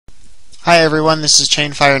Hi everyone, this is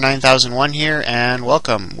Chainfire9001 here, and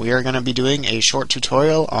welcome. We are going to be doing a short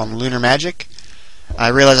tutorial on Lunar Magic. I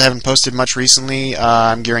realize I haven't posted much recently.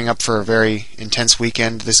 I'm gearing up for a very intense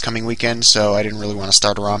weekend this coming weekend, so I didn't really want to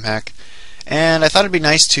start a ROM hack. And I thought it'd be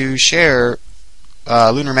nice to share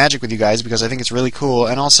Lunar Magic with you guys because I think it's really cool,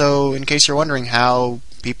 and also in case you're wondering how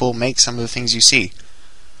people make some of the things you see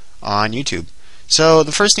on YouTube. So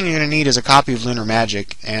the first thing you're going to need is a copy of Lunar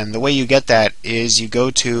Magic, and the way you get that is you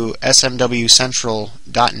go to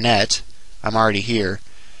smwcentral.net. I'm already here,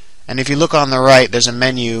 and if you look on the right there's a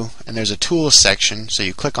menu and there's a tools section, so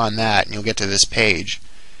you click on that and you'll get to this page.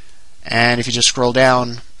 And if you just scroll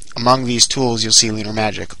down among these tools you'll see Lunar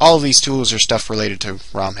Magic. All of these tools are stuff related to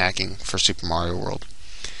ROM hacking for Super Mario World.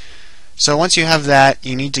 So once you have that,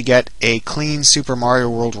 you need to get a clean Super Mario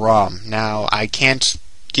World ROM. Now I can't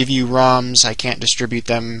give you ROMs, I can't distribute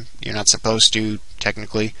them, you're not supposed to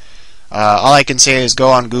technically. All I can say is go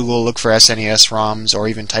on Google, look for SNES ROMs, or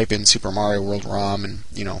even type in Super Mario World ROM and,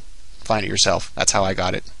 find it yourself. That's how I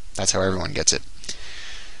got it. That's how everyone gets it.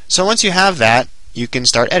 So once you have that, you can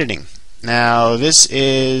start editing. Now this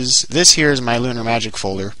here is my Lunar Magic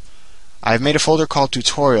folder. I've made a folder called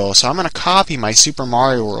Tutorial, so I'm going to copy my Super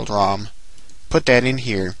Mario World ROM, put that in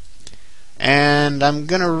here, and I'm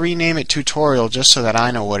going to rename it Tutorial just so that I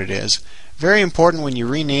know what it is. Very important when you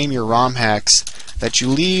rename your ROM hacks that you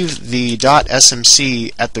leave the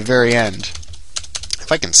 .smc at the very end.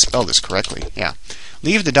 If I can spell this correctly, yeah.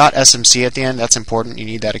 Leave the .smc at the end, that's important. You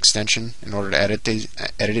need that extension in order to edit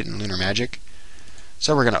it in Lunar Magic.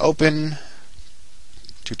 So we're going to open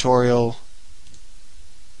Tutorial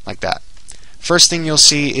like that. First thing you'll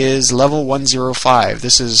see is level 105.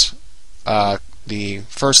 This is the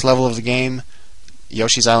first level of the game,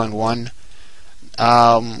 Yoshi's Island 1.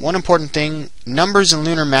 One important thing, numbers in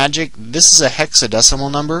Lunar Magic, this is a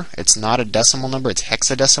hexadecimal number. It's not a decimal number, it's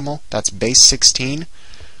hexadecimal. That's base 16.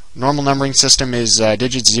 Normal numbering system is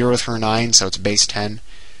digits 0 through 9, so it's base 10.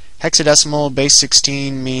 Hexadecimal base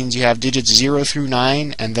 16 means you have digits 0 through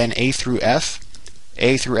 9 and then A through F.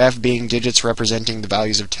 A through F being digits representing the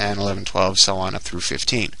values of 10, 11, 12, so on up through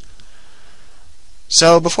 15.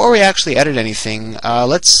 So before we actually edit anything,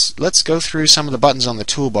 let's go through some of the buttons on the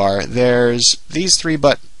toolbar. There are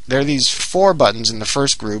these four buttons in the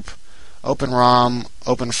first group: Open ROM,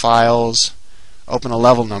 Open Files, Open a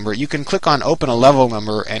Level Number. You can click on Open a Level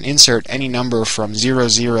Number and insert any number from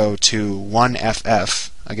 00 to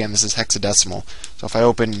 1FF. Again, this is hexadecimal. So if I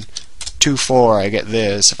open 24, I get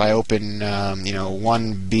this. If I open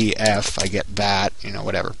 1BF, I get that.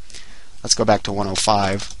 Whatever. Let's go back to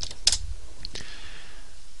 105.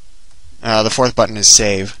 The fourth button is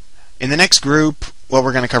Save. In the next group, well,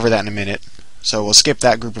 we're going to cover that in a minute, so we'll skip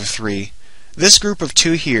that group of 3. This group of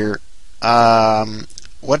 2 here,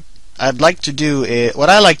 what I like to do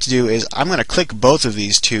is I'm going to click both of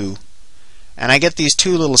these two, and I get these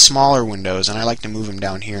two little smaller windows, and I like to move them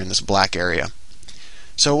down here in this black area.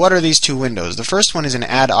 So what are these two windows? The first one is an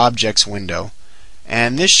Add Objects window,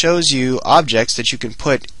 and this shows you objects that you can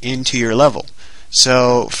put into your level.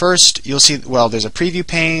 So first you'll see, well, there's a preview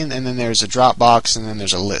pane, and then there's a drop box, and then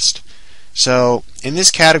there's a list. So in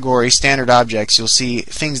this category, standard objects, you'll see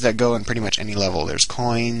things that go in pretty much any level. There's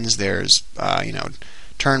coins, there's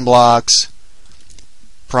turn blocks,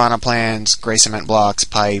 piranha plants, gray cement blocks,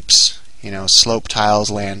 pipes, slope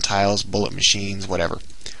tiles, land tiles, bullet machines, whatever.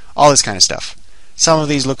 All this kind of stuff. Some of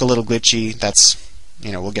these look a little glitchy. That's,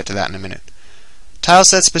 we'll get to that in a minute.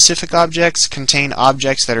 Tileset specific objects contain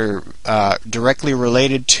objects that are directly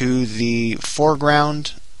related to the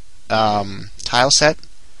foreground tile set.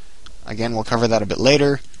 Again, we'll cover that a bit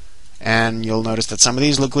later, and you'll notice that some of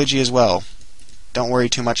these look glitchy as well. Don't worry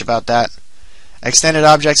too much about that. Extended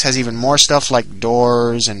objects has even more stuff like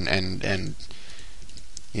doors and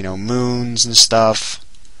moons and stuff.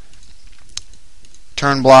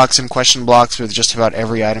 Turn blocks and question blocks with just about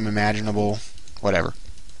every item imaginable, whatever.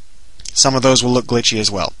 Some of those will look glitchy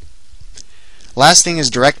as well. Last thing is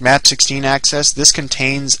direct map 16 access. This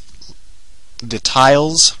contains the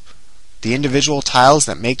tiles, the individual tiles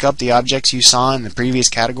that make up the objects you saw in the previous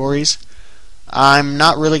categories. I'm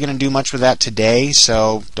not really going to do much with that today,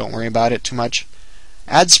 so don't worry about it too much.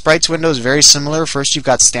 Add sprites window is very similar. First you've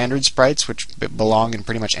got standard sprites, which belong in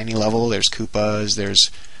pretty much any level. There's Koopas,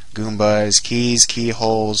 there's Goombas, keys,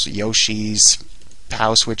 keyholes, Yoshis,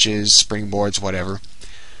 POW switches, springboards, whatever.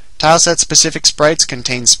 Tileset specific sprites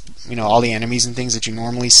contains all the enemies and things that you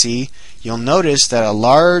normally see. You'll notice that a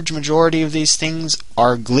large majority of these things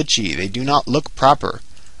are glitchy. They do not look proper.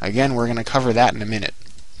 Again, we're going to cover that in a minute.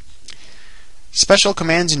 Special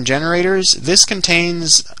commands and generators. This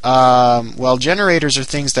contains, well, generators are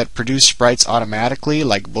things that produce sprites automatically,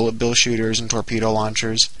 like bullet bill shooters and torpedo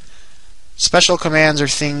launchers. Special commands are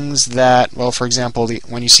things that, well, for example,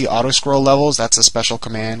 when you see auto-scroll levels, that's a special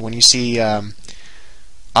command. When you see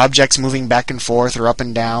objects moving back and forth or up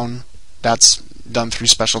and down, that's done through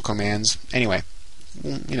special commands. Anyway,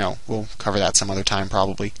 you know, we'll cover that some other time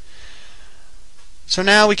probably. So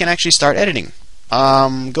now we can actually start editing.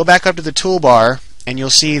 Go back up to the toolbar and you'll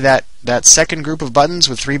see that second group of buttons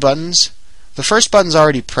with 3 buttons. The first button's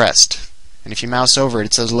already pressed, and if you mouse over it,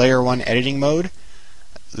 it says Layer 1 Editing Mode.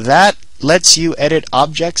 That lets you edit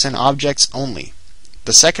objects and objects only.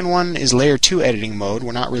 The second one is Layer 2 Editing Mode.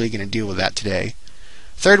 We're not really going to deal with that today.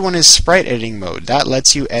 Third one is Sprite Editing Mode. That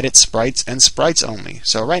lets you edit sprites and sprites only.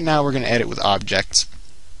 So right now we're going to edit with objects.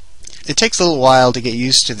 It takes a little while to get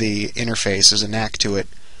used to the interface. There's a knack to it.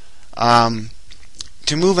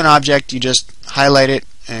 To move an object, you just highlight it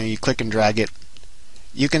and you click and drag it.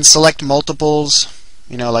 You can select multiples,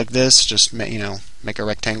 you know, like this. Just make a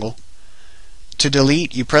rectangle. To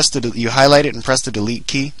delete, you highlight it and press the delete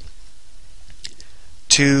key.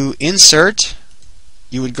 To insert,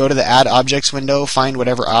 you would go to the Add Objects window, find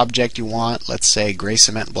whatever object you want, let's say gray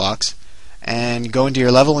cement blocks, and go into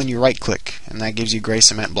your level and you right click, and that gives you gray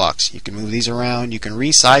cement blocks. You can move these around, you can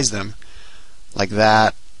resize them like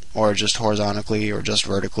that, or just horizontally or just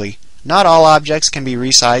vertically. Not all objects can be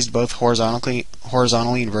resized both horizontally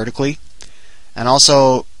and vertically. And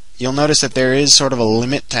also, you'll notice that there is sort of a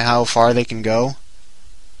limit to how far they can go.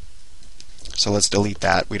 So let's delete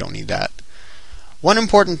that. We don't need that. One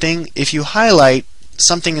important thing, if you highlight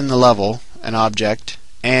something in the level, an object,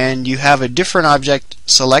 and you have a different object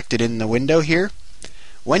selected in the window here,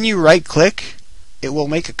 when you right click, it will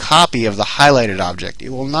make a copy of the highlighted object. It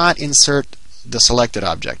will not insert the selected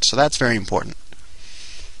object. So that's very important.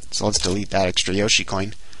 So let's delete that extra Yoshi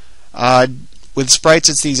coin. With sprites,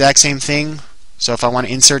 it's the exact same thing. So if I want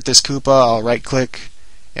to insert this Koopa, I'll right click.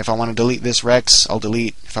 If I want to delete this Rex, I'll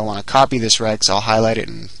delete. If I want to copy this Rex, I'll highlight it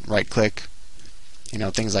and right click. You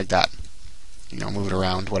know, things like that. You know, move it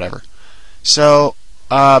around, whatever. So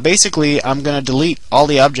basically, I'm going to delete all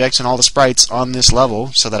the objects and all the sprites on this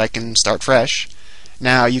level so that I can start fresh.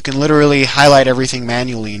 Now, you can literally highlight everything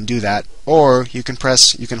manually and do that, or you can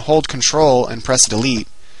hold Control and press Delete,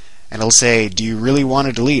 and it'll say, do you really want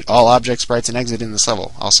to delete all objects, sprites, and exit in this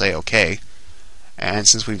level? I'll say OK, and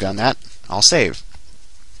since we've done that, I'll save.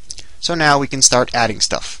 So now we can start adding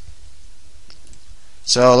stuff.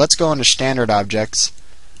 So let's go into Standard Objects,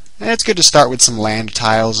 and it's good to start with some land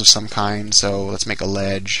tiles of some kind. So let's make a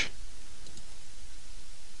ledge.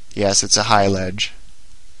 Yes, it's a high ledge.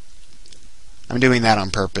 I'm doing that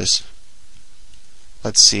on purpose.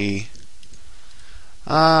 Let's see.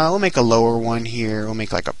 We'll make a lower one here. We'll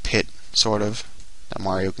make like a pit, sort of, that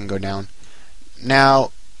Mario can go down.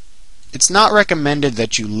 Now, it's not recommended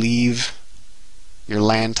that you leave your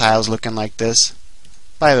land tiles looking like this.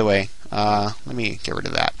 By the way, let me get rid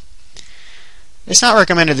of that. It's not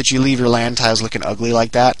recommended that you leave your land tiles looking ugly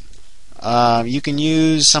like that. You can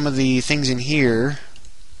use some of the things in here.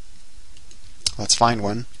 Let's find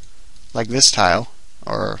one. Like this tile,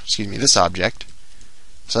 or excuse me, this object.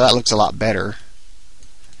 So that looks a lot better.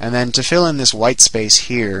 And then to fill in this white space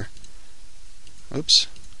here, oops,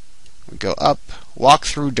 we go up. Walk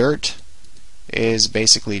through dirt is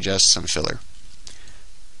basically just some filler.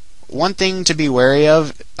 One thing to be wary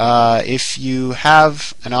of, if you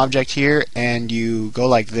have an object here and you go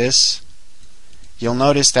like this, you'll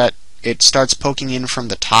notice that it starts poking in from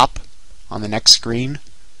the top on the next screen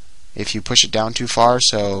if you push it down too far,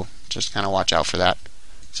 so just kind of watch out for that.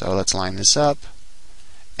 So let's line this up,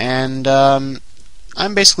 and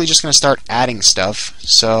I'm basically just going to start adding stuff,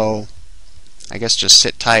 so I guess just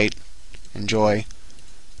sit tight, enjoy,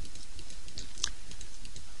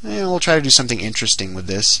 and we'll try to do something interesting with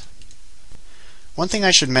this. One thing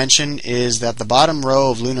I should mention is that the bottom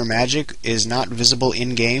row of Lunar Magic is not visible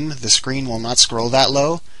in-game. The screen will not scroll that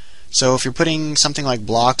low, so if you're putting something like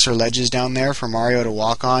blocks or ledges down there for Mario to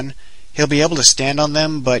walk on, he'll be able to stand on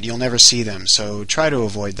them, but you'll never see them, so try to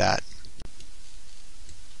avoid that.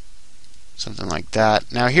 Something like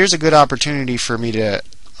that. Now here's a good opportunity for me to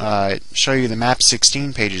show you the Map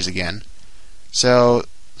 16 pages again. So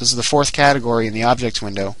this is the fourth category in the Objects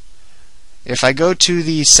window. If I go to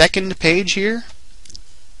the second page here,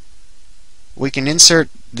 we can insert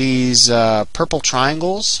these purple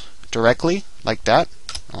triangles directly, like that.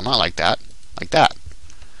 Well, not like that, like that.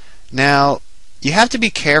 Now, you have to be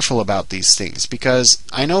careful about these things, because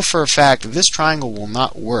I know for a fact that this triangle will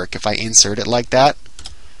not work if I insert it like that.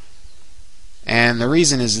 And the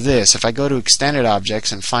reason is this: if I go to extended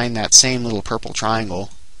objects and find that same little purple triangle,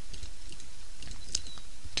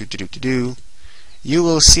 you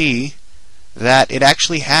will see that it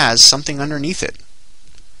actually has something underneath it.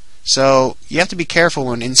 So you have to be careful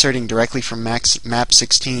when inserting directly from map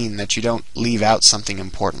 16 that you don't leave out something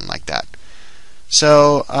important like that.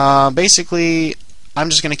 So basically, I'm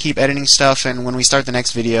just going to keep editing stuff, and when we start the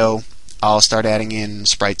next video, I'll start adding in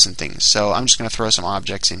sprites and things. So I'm just going to throw some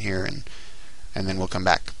objects in here, and then we'll come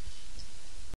back.